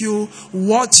make you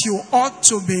what you ought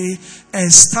to be,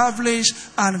 establish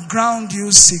and ground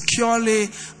you securely,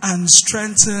 and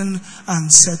strengthen and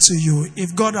settle you.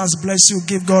 If God has blessed you,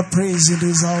 give God praise in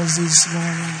this house this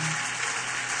morning.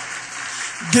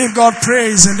 Give God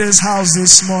praise in this house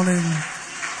this morning.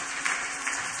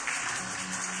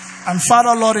 And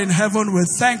Father, Lord in heaven, we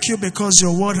thank you because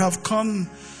your word have come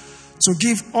to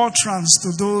give utterance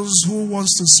to those who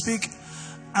wants to speak,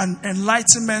 and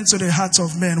enlightenment to the hearts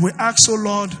of men. We ask, O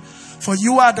Lord, for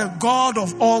you are the God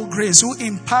of all grace, who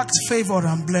impacts favor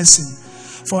and blessing.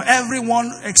 For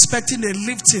everyone expecting a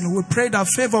lifting, we pray that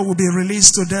favor will be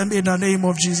released to them in the name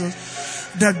of Jesus.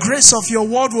 The grace of your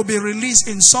word will be released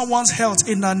in someone's health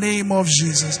in the name of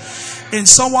Jesus. In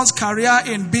someone's career,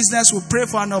 in business, we pray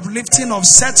for an uplifting of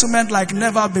settlement like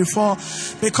never before,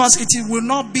 because it will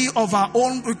not be of our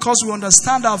own, because we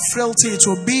understand our frailty. It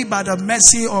will be by the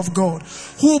mercy of God,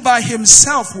 who by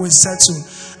himself will settle.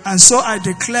 And so I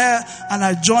declare and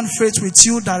I join faith with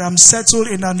you that I'm settled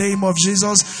in the name of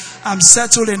Jesus. I'm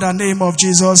settled in the name of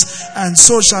Jesus. And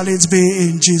so shall it be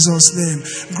in Jesus'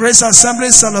 name. Grace Assembly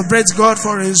celebrates God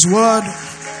for his word.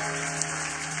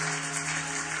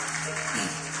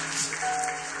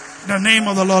 The name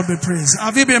of the Lord be praised.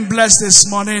 Have you been blessed this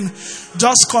morning?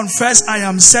 Just confess, I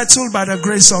am settled by the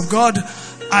grace of God.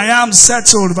 I am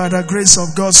settled by the grace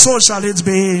of God. So shall it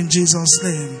be in Jesus'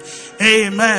 name. Amen.